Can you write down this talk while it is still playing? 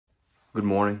Good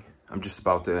morning. I'm just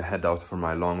about to head out for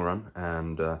my long run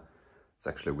and it's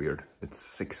actually weird. It's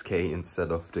 6K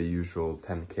instead of the usual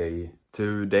 10K.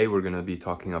 Today we're gonna be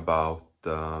talking about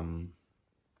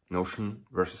Notion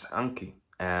versus Anki.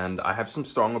 And I have some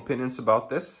strong opinions about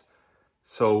this.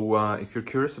 So if you're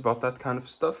curious about that kind of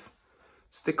stuff,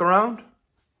 stick around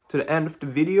to the end of the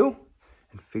video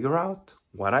and figure out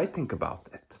what I think about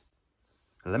it.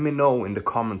 And let me know in the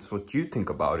comments what you think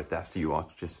about it after you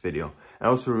watch this video. And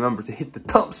also remember to hit the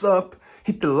thumbs up,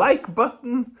 hit the like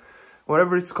button,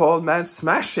 whatever it's called, man,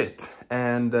 smash it.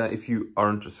 And if you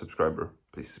aren't a subscriber,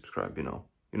 please subscribe, you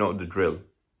know the drill.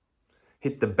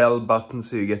 Hit the bell button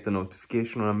so you get the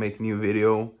notification when I make a new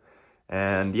video.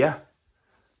 And yeah,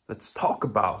 let's talk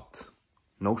about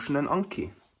Notion and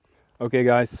Anki. Okay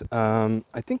guys,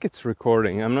 I think it's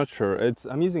recording, I'm not sure.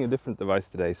 I'm using a different device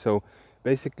today, so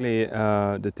basically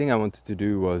the thing I wanted to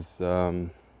do was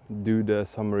do the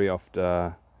summary of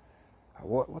the...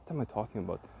 What am I talking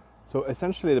about? So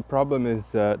essentially the problem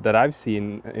is that I've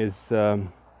seen is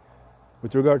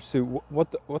with regards to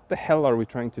what the hell are we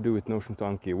trying to do with Notion to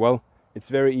Anki? Well, it's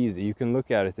very easy. You can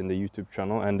look at it in the YouTube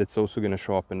channel and it's also going to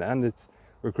show up in the end.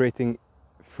 We're creating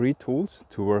free tools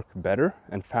to work better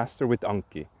and faster with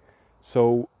Anki.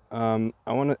 So I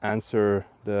want to answer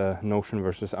the Notion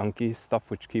versus Anki stuff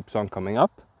which keeps on coming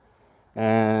up,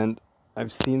 and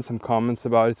I've seen some comments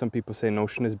about it. Some people say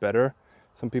Notion is better,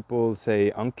 some people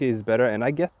say Anki is better, and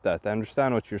I get that. I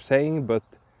understand what you're saying, but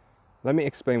let me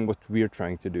explain what we're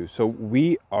trying to do. So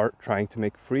we are trying to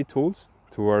make free tools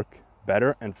to work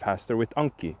better and faster with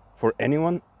Anki for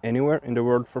anyone, anywhere in the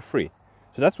world for free.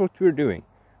 So that's what we're doing.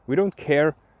 We don't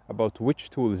care about which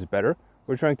tool is better.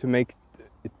 We're trying to make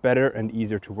it better and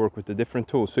easier to work with the different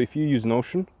tools. So if you use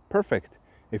Notion, perfect.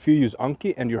 If you use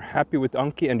Anki and you're happy with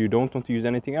Anki and you don't want to use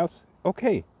anything else,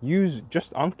 okay, use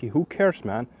just Anki. Who cares,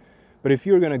 man? But if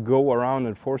you're gonna go around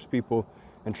and force people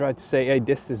and try to say, hey,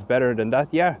 this is better than that,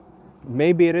 yeah,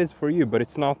 maybe it is for you, but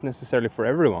it's not necessarily for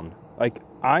everyone. Like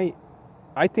I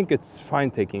think it's fine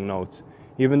taking notes,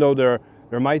 even though there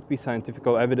might be scientific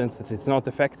evidence that it's not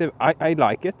effective. I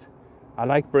like it. I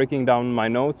like breaking down my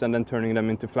notes and then turning them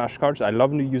into flashcards. I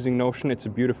love using Notion. It's a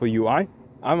beautiful UI.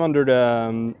 I'm under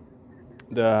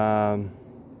the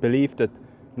belief that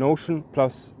Notion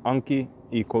plus Anki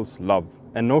equals love.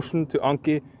 And Notion to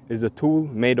Anki is a tool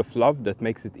made of love that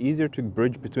makes it easier to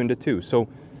bridge between the two. So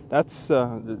that's,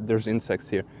 there's insects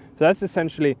here. So that's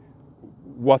essentially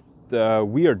what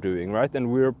we are doing, right?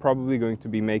 And we're probably going to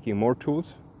be making more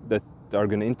tools that are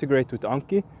going to integrate with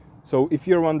Anki. So if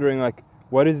you're wondering, like,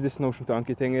 what is this Notion to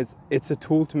Anki thing? It's a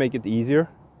tool to make it easier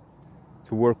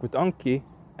to work with Anki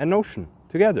and Notion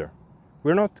together.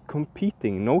 We're not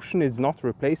competing. Notion is not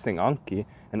replacing Anki,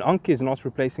 and Anki is not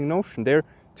replacing Notion. They're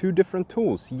two different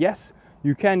tools. Yes,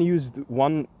 you can use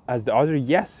one as the other.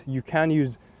 Yes, you can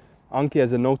use Anki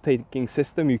as a note-taking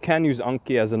system. You can use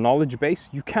Anki as a knowledge base.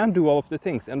 You can do all of the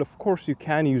things. And of course, you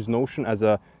can use Notion as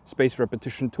a space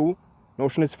repetition tool.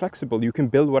 Notion is flexible. You can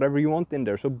build whatever you want in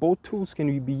there. So both tools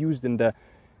can be used in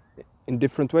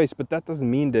different ways, but that doesn't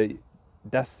mean that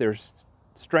that's their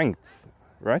strengths,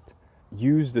 right?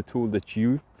 Use the tool that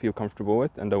you feel comfortable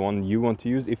with and the one you want to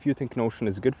use. If you think Notion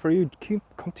is good for you, keep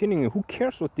continuing. Who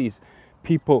cares what these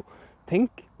people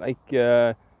think? Like,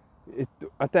 at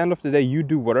the end of the day, you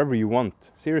do whatever you want.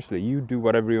 Seriously, you do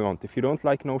whatever you want. If you don't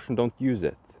like Notion, don't use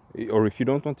it. Or if you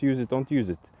don't want to use it, don't use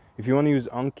it. If you want to use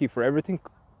Anki for everything,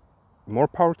 more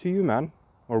power to you, man,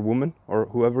 or woman, or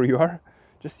whoever you are.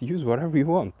 Just use whatever you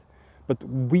want. But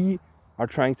we are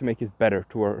trying to make it better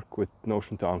to work with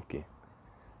Notion to Anki.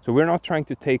 So we're not trying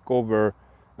to take over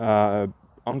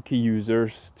Anki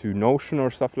users to Notion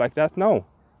or stuff like that. No,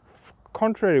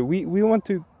 contrary, we want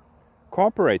to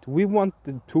cooperate. We want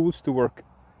the tools to work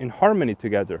in harmony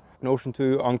together. Notion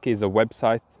to Anki is a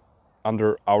website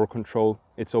under our control.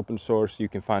 It's open source. You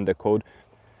can find the code.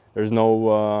 There's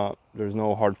no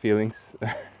hard feelings.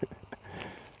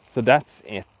 So that's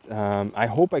it. I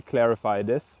hope I clarified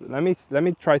this. Let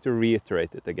me try to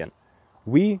reiterate it again.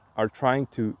 We are trying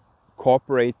to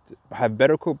cooperate, have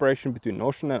better cooperation between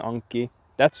Notion and Anki.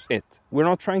 That's it. We're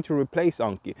not trying to replace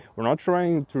Anki. We're not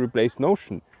trying to replace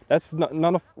Notion. That's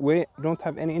we don't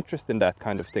have any interest in that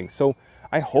kind of thing. So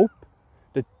I hope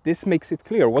that this makes it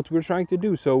clear what we're trying to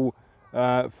do. So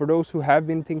for those who have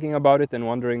been thinking about it and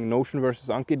wondering Notion versus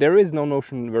Anki, there is no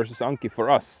Notion versus Anki for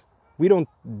us. We don't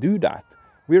do that.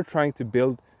 We're trying to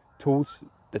build tools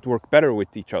that work better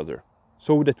with each other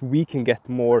so that we can get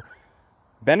more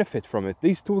benefit from it.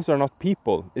 These tools are not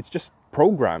people. It's just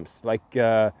programs. Like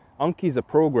Anki is a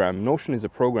program. Notion is a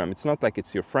program. It's not like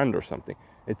it's your friend or something.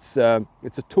 It's a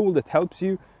tool that helps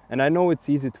you And I know it's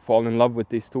easy to fall in love with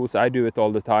these tools. I do it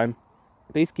all the time.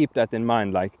 Please keep that in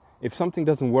mind. Like, if something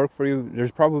doesn't work for you,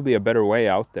 there's probably a better way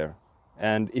out there.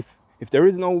 And if there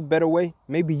is no better way,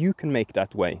 maybe you can make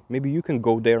that way. Maybe you can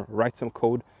go there, write some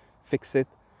code, fix it,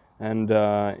 and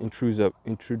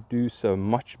introduce a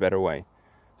much better way.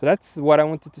 So that's what I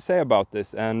wanted to say about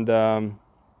this. And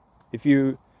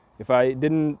if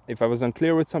I was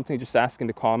unclear with something, just ask in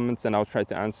the comments and I'll try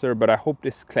to answer. But I hope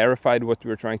this clarified what we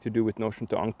were trying to do with Notion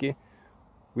to Anki.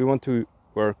 We want to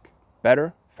work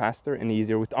better, faster, and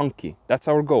easier with Anki. That's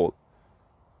our goal.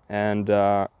 And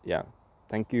yeah,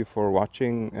 thank you for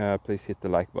watching. Please hit the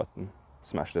like button.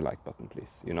 Smash the like button,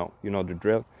 please. You know the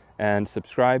drill. And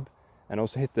subscribe, and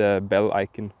also hit the bell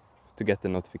icon to get the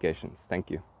notifications. Thank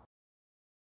you.